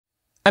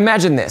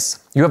Imagine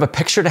this. You have a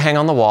picture to hang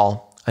on the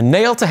wall, a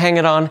nail to hang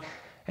it on,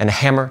 and a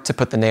hammer to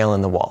put the nail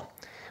in the wall.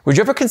 Would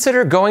you ever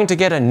consider going to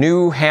get a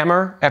new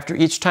hammer after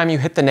each time you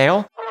hit the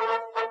nail?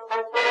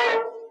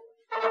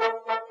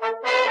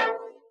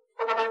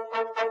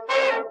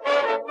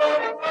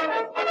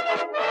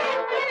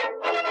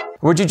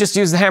 Or would you just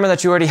use the hammer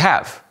that you already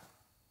have?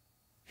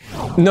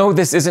 No,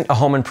 this isn't a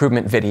home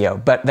improvement video,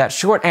 but that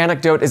short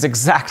anecdote is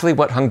exactly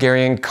what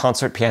Hungarian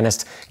concert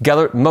pianist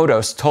Gellert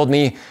Modos told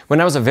me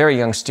when I was a very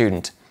young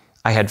student.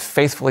 I had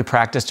faithfully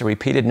practiced a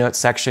repeated note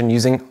section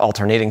using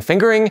alternating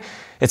fingering.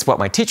 It's what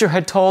my teacher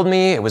had told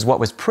me. It was what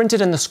was printed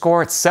in the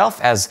score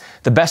itself as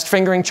the best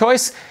fingering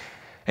choice.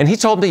 And he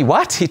told me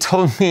what? He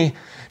told me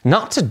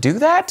not to do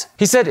that?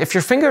 He said, if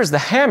your finger is the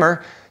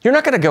hammer, you're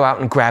not going to go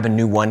out and grab a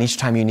new one each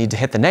time you need to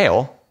hit the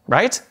nail,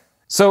 right?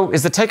 So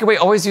is the takeaway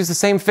always use the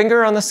same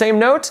finger on the same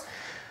note?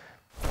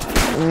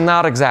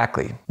 Not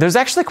exactly. There's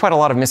actually quite a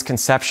lot of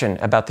misconception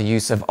about the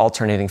use of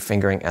alternating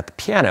fingering at the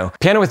piano.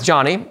 Piano with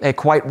Johnny, a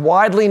quite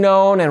widely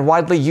known and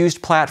widely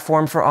used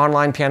platform for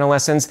online piano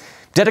lessons,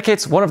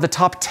 dedicates one of the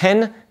top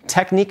 10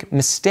 technique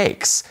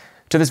mistakes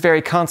to this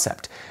very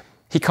concept.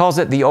 He calls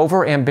it the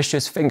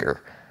over-ambitious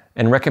finger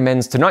and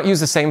recommends to not use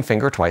the same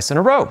finger twice in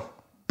a row.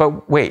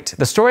 But wait,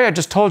 the story I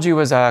just told you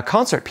was a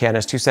concert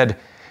pianist who said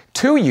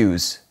to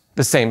use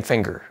the same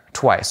finger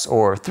twice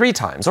or 3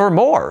 times or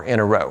more in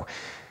a row.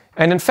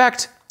 And in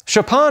fact,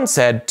 Szczepanek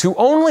said to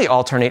only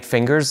alternate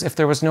fingers if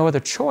there was no other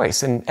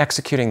choice in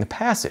executing the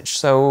passage.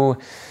 So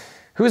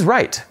who's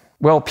right?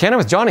 Well, Piano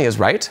with Johnny is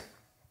right,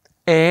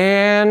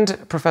 and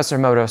Professor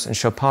Modos and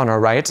Szczepanek are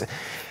right,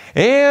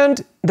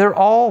 and they're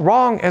all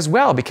wrong as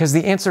well because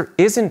the answer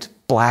isn't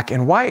black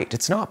and white.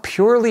 It's not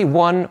purely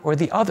one or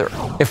the other.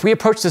 If we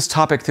approach this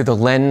topic through the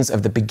lens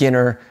of the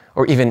beginner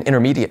or even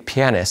intermediate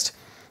pianist,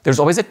 there's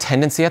always a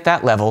tendency at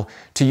that level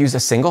to use a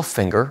single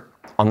finger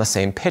on the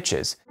same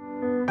pitches.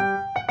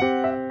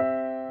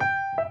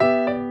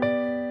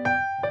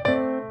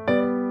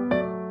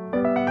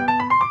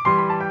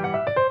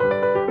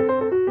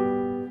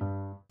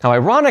 Now,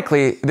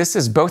 ironically, this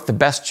is both the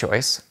best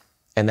choice,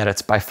 in that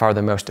it's by far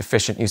the most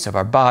efficient use of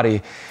our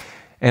body,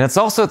 and it's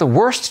also the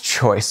worst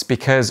choice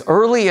because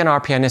early in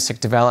our pianistic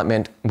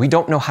development, we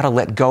don't know how to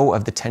let go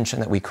of the tension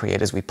that we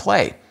create as we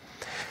play.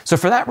 So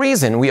for that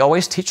reason, we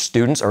always teach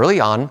students early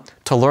on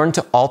to learn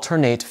to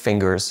alternate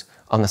fingers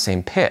on the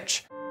same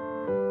pitch.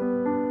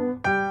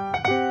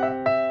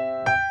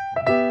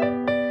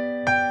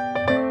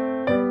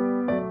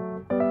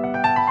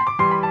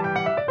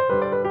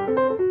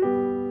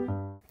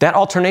 That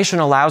alternation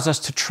allows us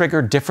to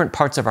trigger different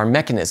parts of our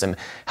mechanism,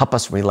 help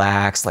us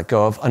relax, let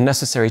go of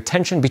unnecessary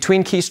tension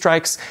between key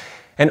strikes,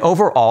 and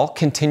overall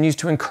continues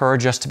to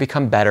encourage us to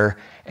become better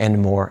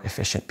and more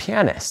efficient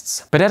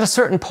pianists. But at a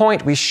certain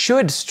point, we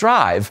should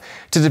strive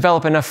to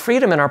develop enough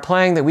freedom in our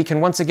playing that we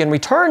can once again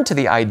return to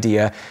the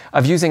idea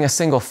of using a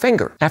single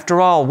finger. After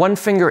all, one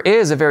finger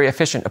is a very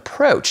efficient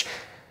approach,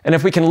 and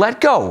if we can let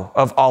go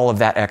of all of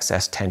that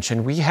excess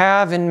tension, we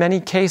have, in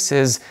many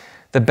cases,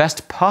 the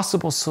best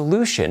possible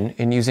solution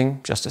in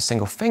using just a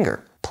single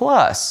finger.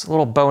 Plus, a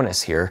little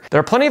bonus here, there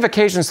are plenty of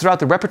occasions throughout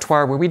the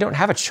repertoire where we don't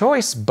have a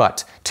choice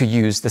but to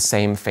use the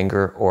same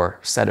finger or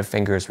set of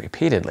fingers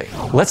repeatedly.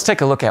 Let's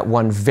take a look at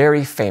one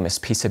very famous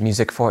piece of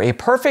music for a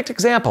perfect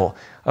example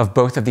of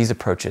both of these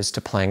approaches to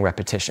playing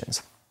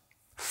repetitions.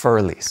 For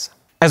Elise.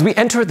 As we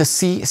enter the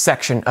C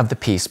section of the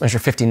piece, measure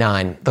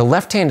 59, the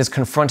left hand is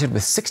confronted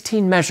with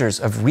 16 measures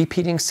of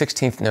repeating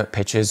 16th note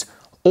pitches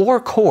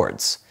or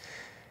chords.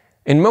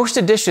 In most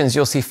editions,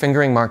 you'll see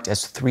fingering marked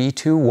as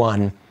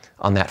 3-2-1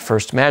 on that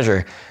first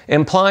measure,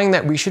 implying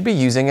that we should be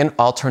using an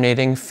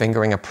alternating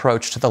fingering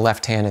approach to the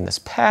left hand in this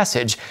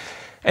passage.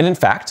 And in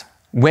fact,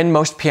 when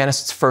most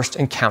pianists first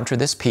encounter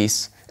this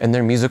piece in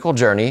their musical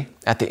journey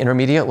at the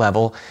intermediate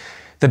level,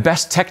 the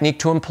best technique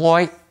to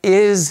employ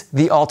is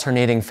the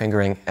alternating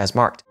fingering as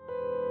marked.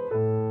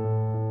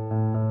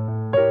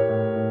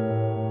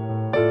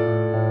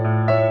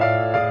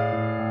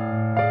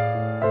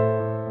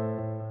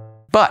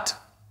 But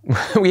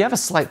we have a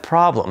slight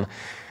problem.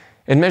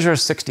 In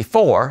measures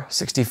 64,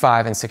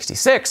 65, and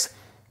 66,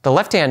 the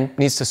left hand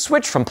needs to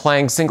switch from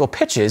playing single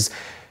pitches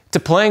to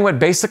playing what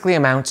basically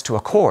amounts to a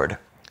chord,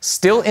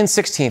 still in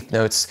 16th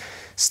notes,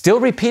 still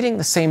repeating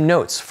the same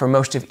notes for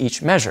most of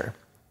each measure.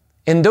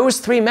 In those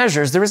 3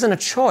 measures, there isn't a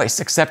choice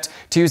except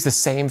to use the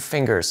same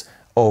fingers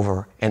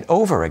over and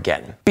over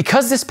again.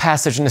 Because this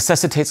passage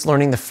necessitates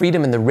learning the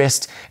freedom in the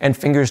wrist and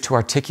fingers to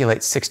articulate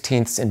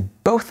 16ths in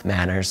both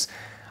manners,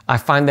 I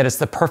find that it's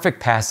the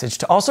perfect passage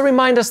to also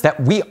remind us that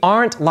we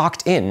aren't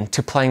locked in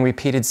to playing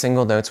repeated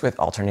single notes with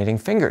alternating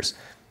fingers.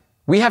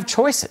 We have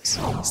choices.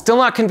 Still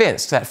not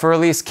convinced that For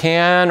Elise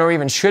can or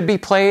even should be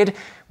played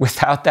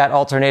without that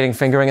alternating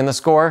fingering in the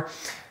score?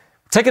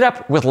 Take it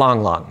up with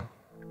Long Long.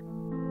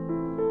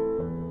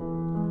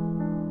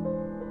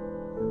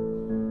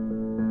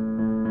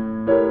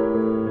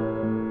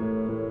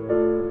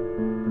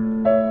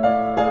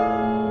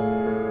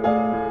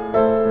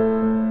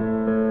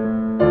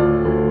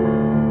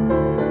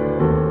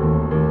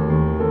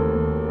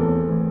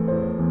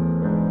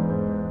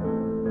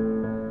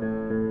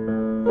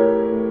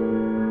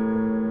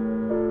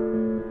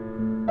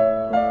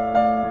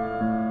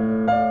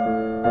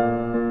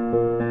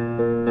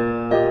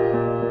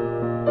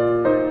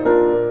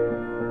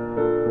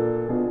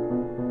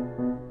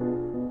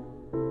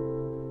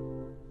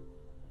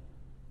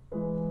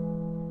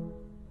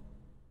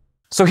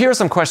 So here are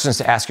some questions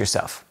to ask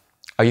yourself.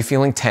 Are you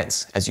feeling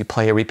tense as you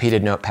play a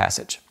repeated note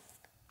passage?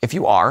 If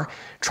you are,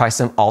 try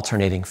some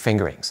alternating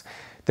fingerings.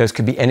 Those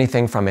could be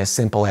anything from as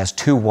simple as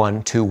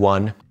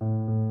 2-1-2-1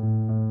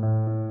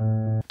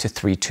 to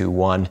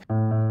 3-2-1,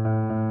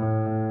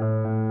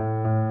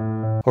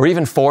 or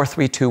even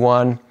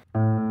 4-3-2-1.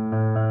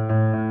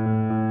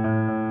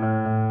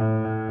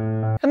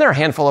 And there are a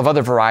handful of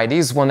other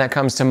varieties. One that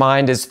comes to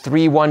mind is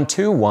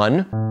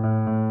 3-1-2-1.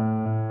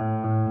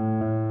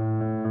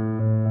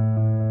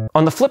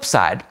 On the flip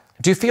side,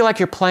 do you feel like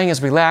you're playing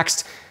as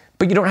relaxed,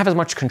 but you don't have as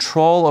much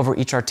control over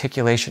each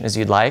articulation as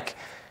you'd like?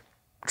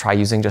 Try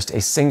using just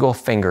a single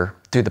finger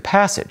through the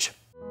passage.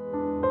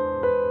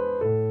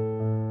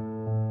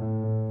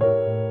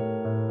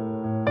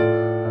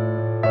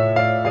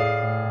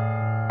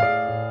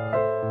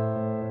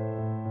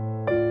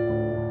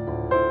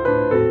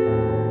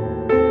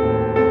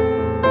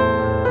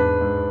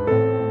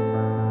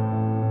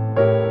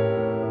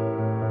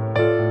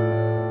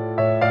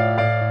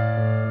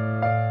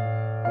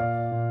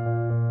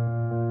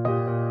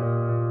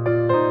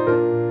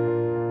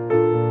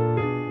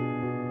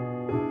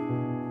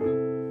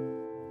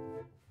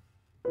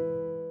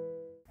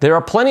 There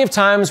are plenty of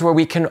times where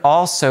we can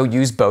also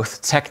use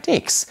both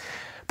techniques.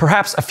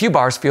 Perhaps a few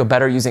bars feel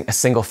better using a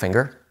single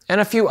finger,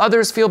 and a few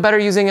others feel better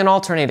using an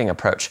alternating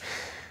approach.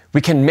 We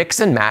can mix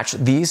and match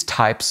these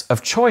types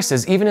of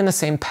choices even in the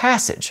same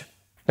passage.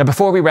 Now,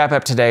 before we wrap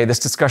up today, this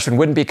discussion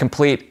wouldn't be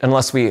complete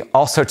unless we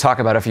also talk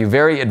about a few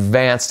very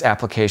advanced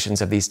applications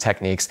of these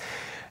techniques.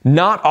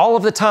 Not all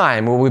of the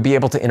time will we be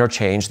able to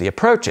interchange the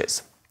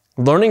approaches.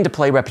 Learning to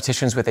play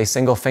repetitions with a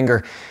single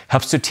finger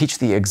helps to teach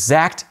the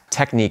exact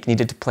technique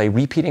needed to play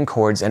repeating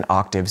chords and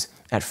octaves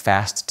at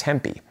fast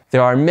tempi.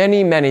 There are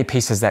many, many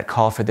pieces that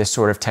call for this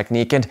sort of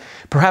technique, and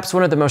perhaps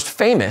one of the most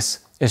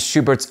famous is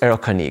Schubert's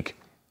Erlkönig,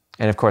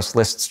 and of course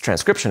Liszt's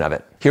transcription of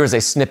it. Here is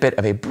a snippet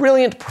of a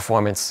brilliant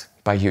performance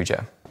by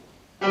Yuja.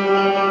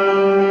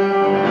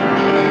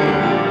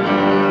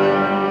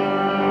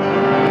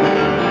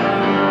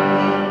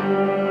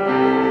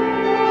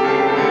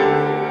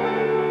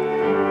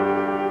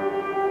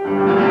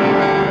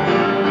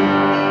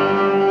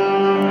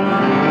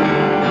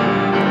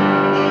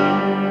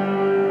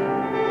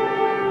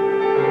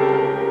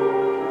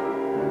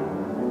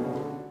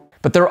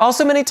 But there are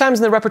also many times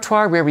in the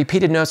repertoire where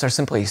repeated notes are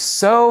simply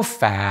so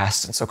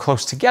fast and so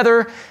close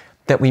together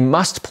that we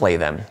must play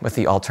them with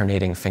the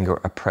alternating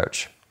finger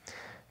approach.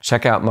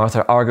 Check out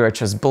Martha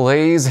Argerich's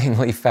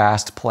blazingly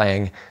fast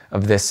playing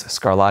of this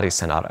Scarlatti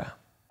sonata.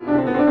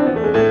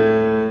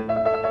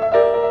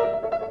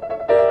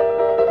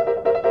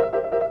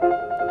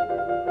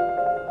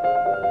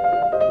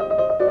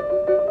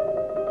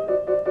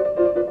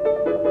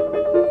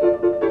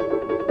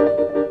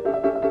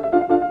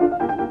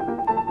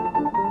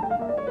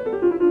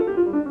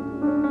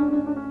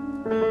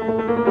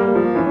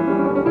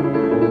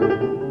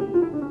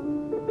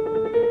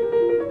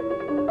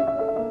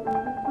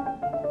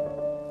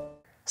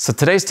 So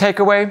today's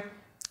takeaway,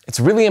 it's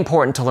really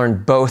important to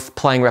learn both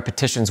playing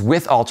repetitions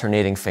with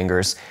alternating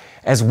fingers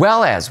as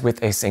well as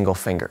with a single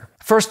finger.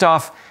 First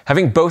off,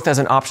 having both as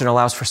an option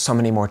allows for so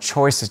many more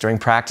choices during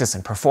practice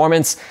and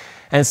performance.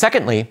 And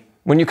secondly,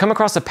 when you come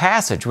across a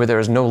passage where there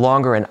is no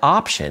longer an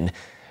option,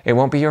 it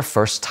won't be your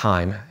first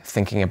time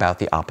thinking about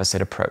the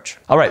opposite approach.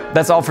 All right,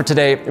 that's all for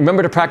today.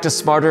 Remember to practice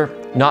smarter,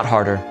 not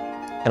harder,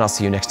 and I'll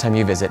see you next time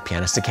you visit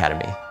Pianist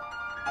Academy.